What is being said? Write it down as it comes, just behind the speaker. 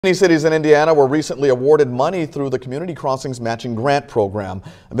Many cities in Indiana were recently awarded money through the Community Crossings Matching Grant Program.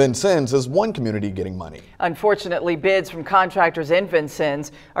 Vincennes is one community getting money. Unfortunately, bids from contractors in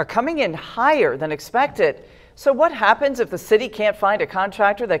Vincennes are coming in higher than expected. So what happens if the city can't find a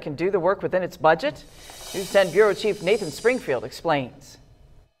contractor that can do the work within its budget? News 10 Bureau Chief Nathan Springfield explains.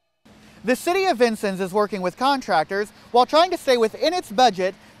 The city of Vincennes is working with contractors while trying to stay within its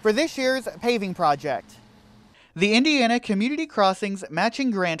budget for this year's paving project. The Indiana Community Crossings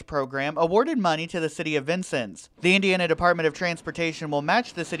Matching Grant Program awarded money to the city of Vincennes. The Indiana Department of Transportation will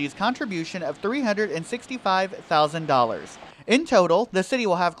match the city's contribution of $365,000. In total, the city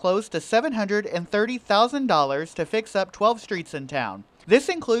will have close to $730,000 to fix up 12 streets in town. This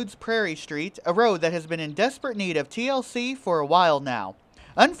includes Prairie Street, a road that has been in desperate need of TLC for a while now.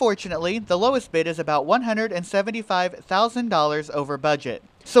 Unfortunately, the lowest bid is about $175,000 over budget.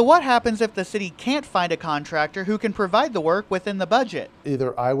 So what happens if the city can't find a contractor who can provide the work within the budget?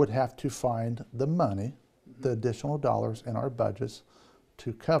 Either I would have to find the money, the additional dollars in our budgets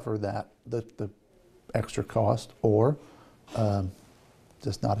to cover that, the extra cost, or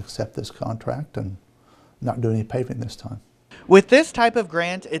just not accept this contract and not do any paving this time. With this type of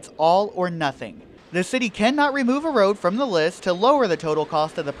grant, it's all or nothing. The city cannot remove a road from the list to lower the total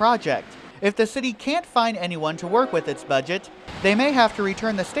cost of the project. If the city can't find anyone to work with its budget, they may have to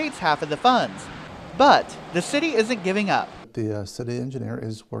return the state's half of the funds. But the city isn't giving up. The city engineer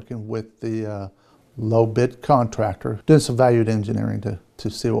is working with the low bid contractor, doing some valued engineering to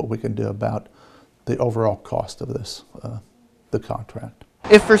see what we can do about the overall cost of this, the contract.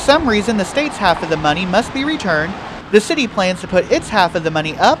 If for some reason the state's half of the money must be returned, the city plans to put its half of the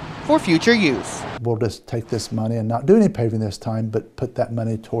money up for future use. We'll just take this money and not do any paving this time, but put that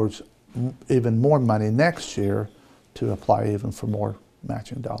money towards even more money next year to apply even for more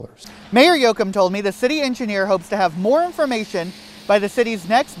matching dollars. Mayor Yoakum told me the city engineer hopes to have more information by the city's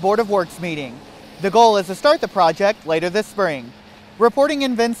next Board of Works meeting. The goal is to start the project later this spring. Reporting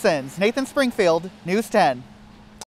in Vincennes, Nathan Springfield, News 10.